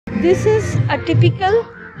This is a typical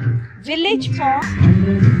village pond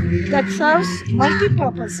that serves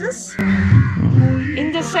multi-purposes,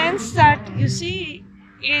 in the sense that you see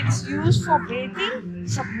it's used for bathing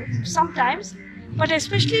sometimes, but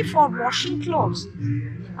especially for washing clothes.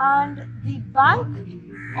 And the bank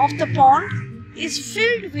of the pond is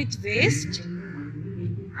filled with waste,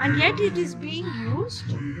 and yet it is being used.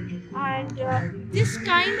 And this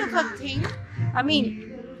kind of a thing, I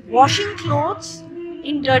mean, washing clothes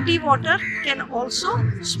in dirty water can also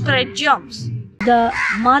spread germs. The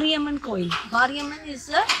Mariamman Kovil. Mariamman is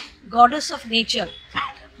the goddess of nature.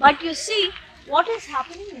 But you see, what is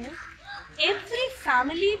happening is, every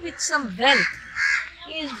family with some wealth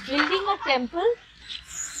is building a temple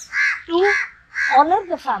to honor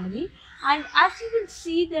the family. And as you will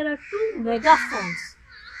see, there are 2 megaphones.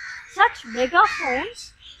 Such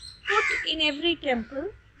megaphones put in every temple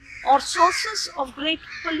are sources of great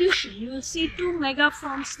pollution. You will see 2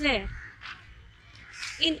 megaphones there.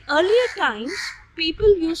 In earlier times,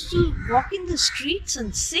 people used to walk in the streets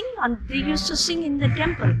and sing, and they used to sing in the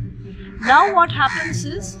temple. Now what happens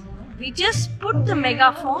is, we just put the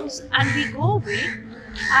megaphones and we go away,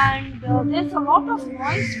 and there's a lot of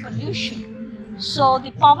noise pollution. So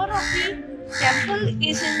the power of the temple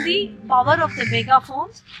is in the power of the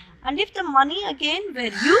megaphones. And if the money again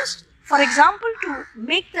were used, for example, to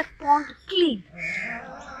make that pond clean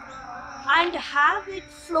and have it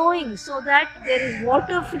flowing so that there is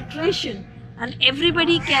water filtration and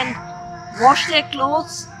everybody can wash their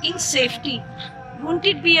clothes in safety, wouldn't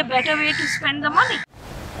it be a better way to spend the money?